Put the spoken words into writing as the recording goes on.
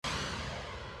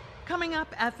Coming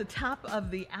up at the top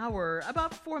of the hour,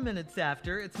 about 4 minutes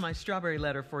after, it's my strawberry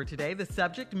letter for today. The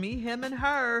subject, me, him, and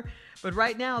her. But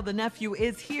right now, the nephew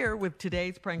is here with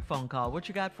today's prank phone call. What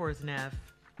you got for us, Neff?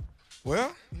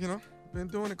 Well, been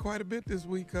doing it quite a bit this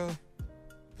week.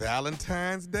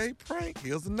 Valentine's Day prank.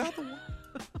 Here's another one.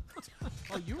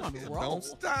 Oh, you on the It roll. don't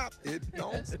stop. It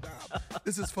don't stop.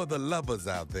 This is for the lovers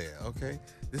out there, okay?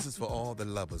 This is for all the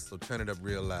lovers. So turn it up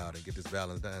real loud and get this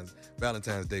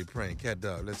Valentine's Day prank. Cat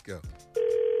dog, let's go.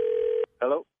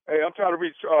 Hello? Hey, I'm trying to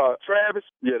reach Travis.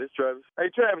 Yeah, this Travis. Hey,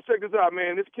 Travis, check this out,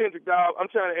 man. This Kendrick, dog. I'm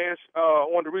trying to ask,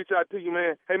 wanted to reach out to you,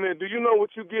 man. Hey, man, do you know what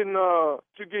you're getting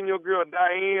your girl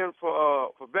Diane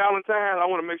for Valentine? I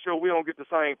want to make sure we don't get the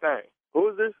same thing. Who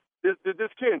is this?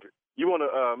 This Kendrick. You want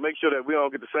to make sure that we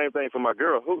don't get the same thing for my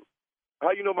girl? Who?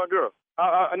 How you know my girl?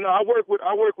 No, I work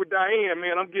with Diane,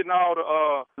 man. I'm getting all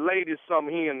the ladies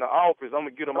something here in the office. I'm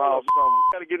gonna get them all something.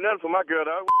 Gotta get nothing for my girl,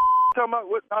 dog. Talking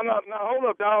about what? No, hold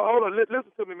up, dog. Hold up.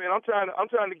 Listen to me, man. I'm trying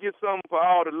to get something for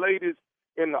all the ladies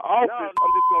in the office. No,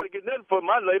 I'm just gonna get nothing for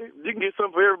my lady. You can get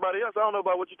something for everybody else. I don't know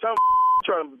about what you're talking about.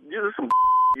 Trying to get some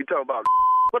you talking about.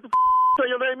 What the say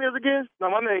your name is again?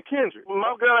 No, my name Kendrick.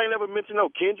 My girl ain't never mentioned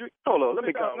no Kendrick. Hold on, let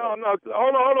me call. No,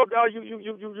 hold on, dog.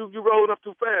 You rolled up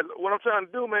too fast. What I'm trying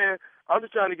to do, man, I'm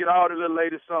just trying to get all the little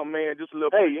ladies something, man. Just a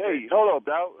little. Hey, hold up,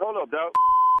 dog.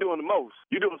 Doing the most.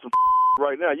 You doing some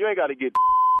right now. You ain't got to get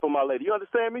for my lady. You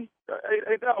understand me?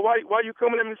 Hey, dog. Why you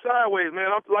coming at me sideways, man?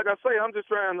 Like I say, I'm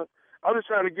just trying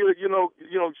to get it.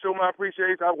 Show my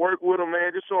appreciation. I work with them,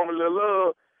 man. Just show them a little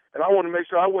love. And I want to make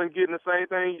sure I wasn't getting the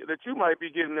same thing that you might be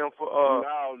getting them for.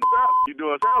 No, you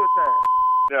doing Valentine.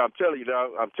 Yeah, I'm telling you,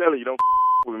 dog. Don't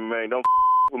with me, man. Don't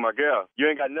with my girl.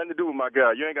 You ain't got nothing to do with my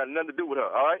girl. You ain't got nothing to do with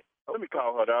her, all right? Let me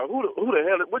call her, dog. Who the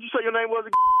hell? What'd you say your name was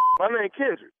again? My name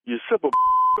Kendrick. You simple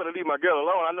better leave my girl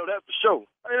alone. I know that for sure.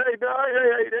 Hey, dog.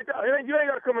 Hey, you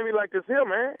ain't got to come at me like this here,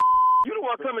 man. You the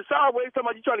one coming sideways talking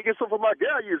about you trying to get something for my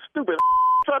girl. You stupid.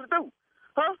 Trying to do?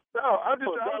 Huh? No, I was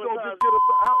going to just get a...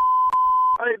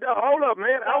 Hey, dog, hold up,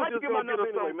 man. How you get my number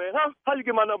anyway, man? Huh? How you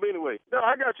get my number anyway? No,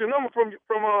 I got your number from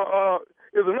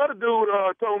there's another dude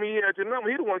told me he had your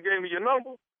number. He the one gave me your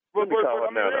number. But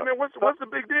I mean, hey, man, what's the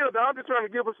big deal, dog? I'm just trying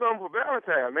to give her something for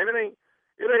Valentine, man. It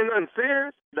ain't nothing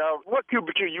serious. Now, what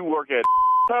cubicle you work at?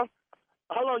 Huh?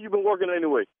 How long you been working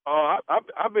anyway?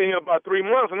 I've been here about 3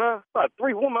 months now. About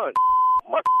 3 months?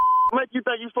 What make you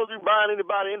think you supposed to be buying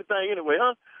anybody anything anyway,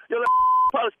 huh? You're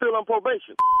probably still on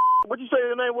probation. What you say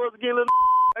your name was again, little?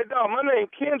 Hey, dog, my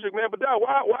name Kendrick, man. But, dog,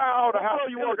 why all the house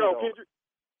you work on, Kendrick?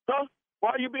 Huh?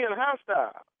 Why you being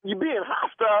hostile? You being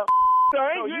hostile?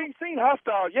 No, you ain't seen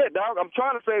hostile yet, dog. I'm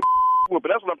trying to say but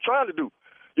that's what I'm trying to do.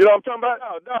 You know what I'm talking about?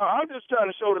 No, dog, I'm just trying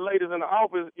to show the ladies in the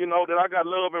office, that I got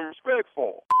love and respect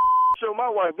for them. Show my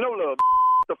wife no love.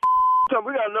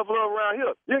 We got enough love around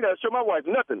here. You ain't got to show my wife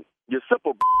nothing. You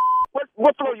simple.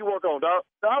 What floor you work on, dog?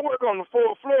 I work on the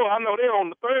 4th floor. I know they're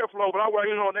on the 3rd floor, but I work,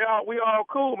 we all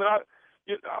cool, man.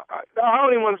 I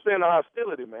don't even understand the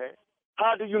hostility, man.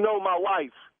 How do you know my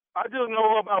wife? I just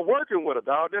know her by working with her,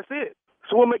 dog. That's it.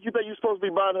 So what makes you think you're supposed to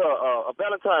be buying her a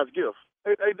Valentine's gift?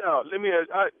 Hey, dog, let me ask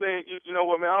you know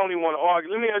what, man? I don't even want to argue.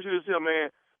 Let me ask you this here,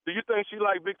 man. Do you think she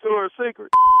like Victoria's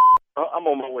Secret? I'm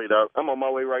on my way, dog. I'm on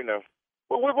my way right now.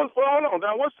 What's going on,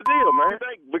 dog? What's the deal, man?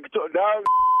 Dog,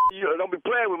 you don't be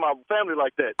playing with my family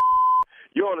like that.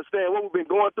 You understand what we've been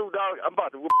going through, dog? I'm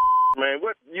about to man.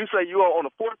 What you say you on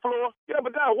the 4th floor? Yeah,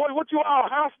 but dog, what you all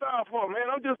hostile for, man?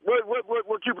 I'm just what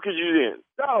cubicle you in?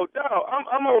 Dog,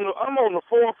 I'm on the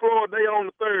 4th floor. They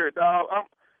on the 3rd, dog.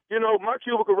 My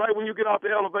cubicle right when you get off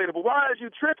the elevator. But why is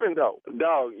you tripping though?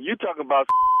 Dog, you talking about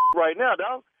right now,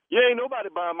 dog? You ain't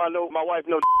nobody buying my wife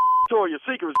no Victoria's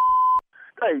Secret.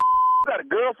 Hey, you got a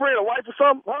girlfriend, a wife or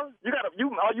something, huh?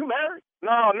 Are you married?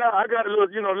 No, I got a little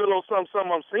something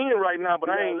I'm seeing right now, but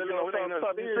I ain't, it ain't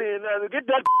nothing serious. Get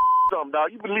that something,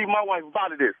 dog. You can leave my wife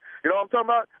out of this. You know what I'm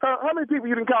talking about? How many people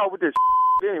you done call with this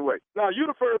anyway? Now, you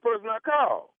the first person I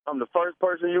called. I'm the first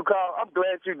person you called? I'm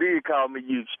glad you did call me,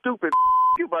 you stupid.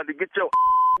 You about to get your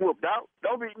whooped out.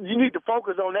 You need to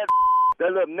focus on that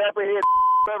little napperhead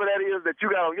whatever that is that you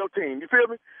got on your team. You feel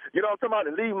me? You know what I'm talking about?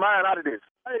 And leave mine out of this.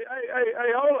 Hey,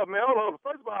 hold up, man. Hold up.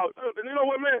 First of all, you know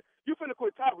what, man? You finna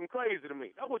quit talking crazy to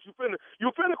me. That's what you finna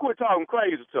quit talking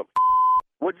crazy to me.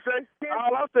 What'd you say?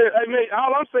 All I'm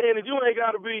saying is you ain't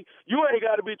gotta be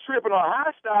tripping or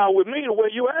hostile with me the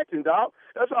way you acting, dog.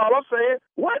 That's all I'm saying.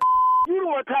 What? You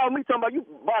don't want to call me talking about you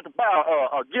about to buy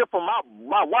a gift for my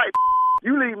wife.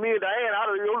 You leave me and Diane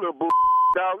out of your little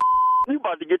dog. You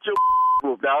about to get your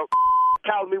dog.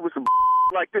 calling me with some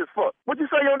like this for? What you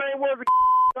say your name was?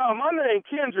 No, my name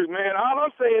Kendrick, man. All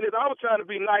I'm saying is I was trying to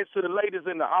be nice to the ladies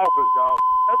in the office, dog.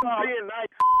 That's all. Being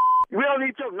nice. We don't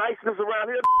need your niceness around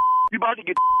here. You about to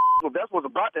get if that's what's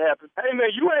about to happen. Hey,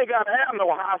 man, you ain't got to have no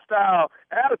hostile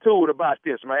attitude about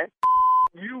this, man.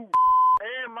 You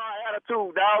and my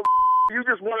attitude, dog. You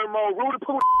just one of them old Rudy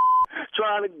Poo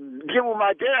trying to get with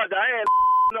my girl, Diane.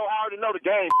 No, I already know the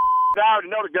game. I already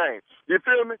know the game. You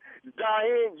feel me?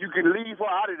 Diane, you can leave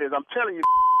her out of this. I'm telling you,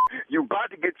 you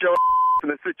about to get your in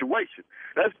a situation.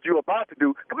 That's what you're about to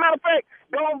do. As a matter of fact,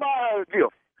 go and buy her a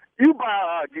gift. You buy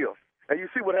her a gift, and you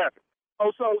see what happens. Oh,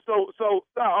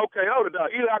 okay, hold it, dog.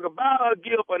 Either I can buy her a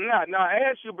gift or not. Now, I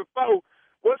asked you before,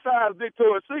 what size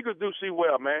Victoria's Secret do she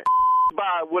wear, man?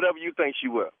 Buy whatever you think she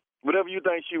wear. Whatever you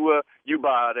think she wear, you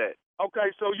buy her that. Okay,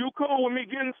 so you cool with me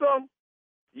getting something?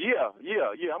 Yeah,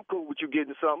 I'm cool with you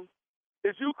getting something.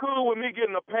 Is you cool with me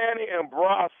getting a panty and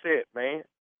bra set, man?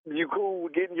 You cool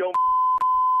with getting your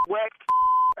waxed?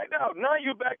 Hey, now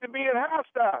you back to being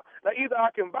hostile. Now, either I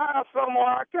can buy some or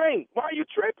I can't. Why are you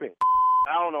tripping?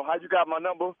 I don't know how you got my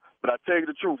number, but I tell you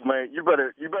the truth, man. You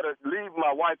better leave my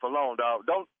wife alone, dog.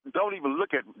 Don't even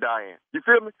look at Diane. You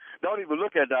feel me? Don't even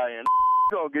look at Diane.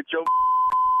 You gonna get your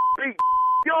beat.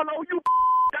 You don't know you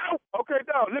dog. Okay,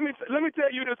 dog. Let me tell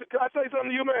you this. Can I say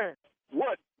something to you, man?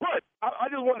 What?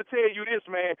 I just want to tell you this,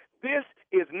 man. This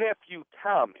is Nephew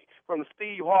Tommy from the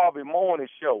Steve Harvey Morning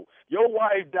Show. Your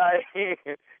wife,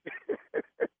 Diane,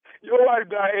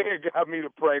 got me to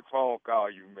prank phone call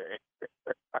you, man.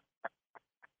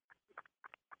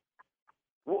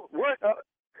 What?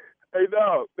 Hey,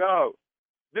 dog.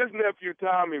 This Nephew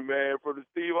Tommy, man, from the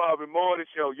Steve Harvey Morning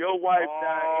Show. Your wife,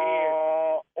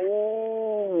 Diane.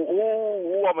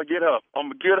 I'm going to get her.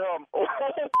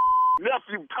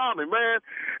 Nephew Tommy, man.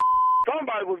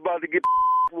 Somebody was about to get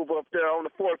up there on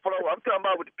the fourth floor. I'm talking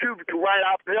about with the cubicle right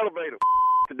off the elevator.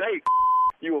 Today,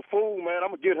 you a fool, man. I'm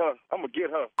going to get her.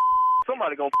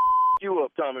 Somebody going to you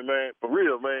up, Tommy, man. For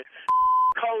real, man.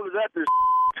 Cold as that this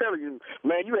telling you,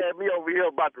 man, you had me over here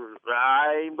about to.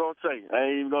 I ain't gonna say.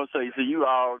 See, you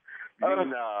all. Hey,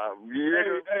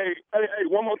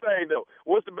 one more thing, though.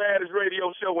 What's the baddest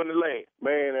radio show in the land?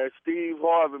 Man, that Steve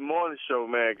Harvey Morning Show,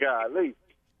 man. Golly.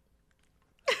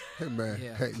 Hey, man,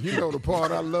 Hey, you know the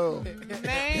part I love?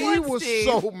 Man, he was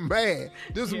so mad.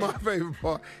 This is my favorite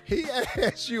part. He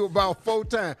asked you about 4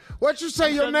 times. What you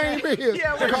say your name is?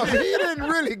 Because he didn't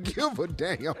really give a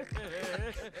damn.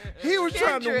 He was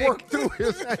trying to work through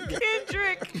his anger.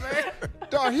 Kendrick, man.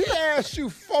 Dog, he asked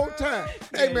you 4 times.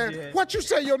 Hey, man, what you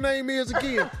say your name is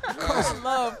again? I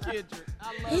love Kendrick.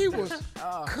 He was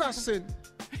cussing.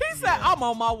 He said, I'm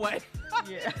on my way.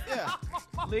 Yeah.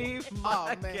 Leave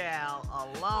my gal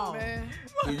alone. Man.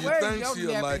 Do you think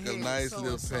she'll like a nice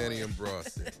little panty and bra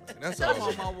set? That's all. I'm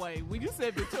on my way. When you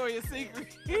said Victoria's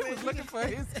Secret, he was looking for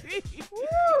his teeth.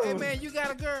 Hey, man, you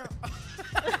got a girl.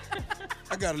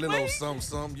 I got a little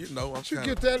something, you know. You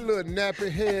get that little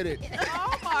nappy-headed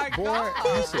Oh, my boy. God.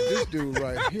 I said, this dude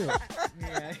right here.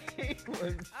 Yeah, he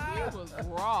was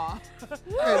raw.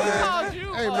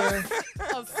 Hey, man.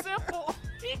 A simple.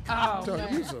 Dog,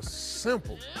 he's a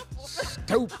simple,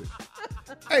 stupid.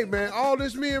 Hey, man, all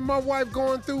this me and my wife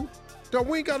going through, dog,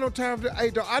 we ain't got no time for.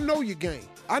 Hey, dog, I know your game.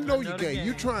 I know your game.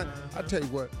 You trying? I tell you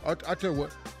what.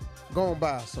 Go and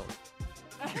buy her something.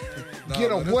 Get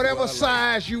her whatever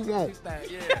size you want.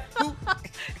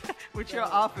 with your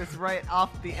office right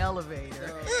off the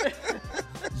elevator.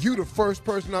 You the first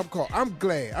person I'm called. I'm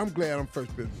glad I'm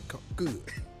first person to call. Good.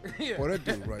 Boy, that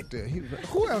dude right there. He was like,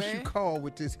 who else you called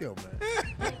with this here,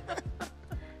 man?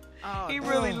 He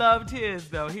really loved his,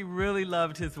 though. He really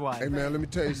loved his wife. Hey, man, let me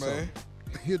tell you something.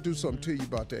 He'll do something to you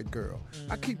about that girl.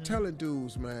 I keep telling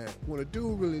dudes, man, when a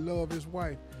dude really love his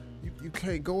wife, you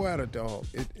can't go at her, dog.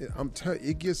 I'm telling you,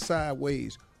 it gets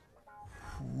sideways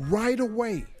right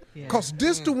away. Because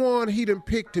this the one he done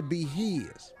picked to be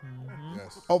his.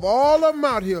 Yes. Of all of them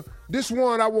out here, this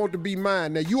one I want to be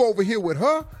mine. Now, you over here with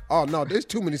her? Oh, no, there's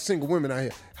too many single women out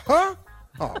here. Huh?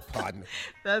 Oh, partner.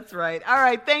 That's right. All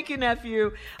right. Thank you,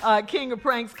 nephew. King of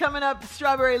Pranks. Coming up,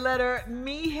 Strawberry Letter.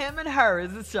 Me, him, and her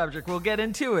is the subject. We'll get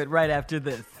into it right after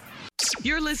this.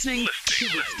 You're listening to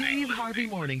the Steve Harvey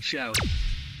Morning Show.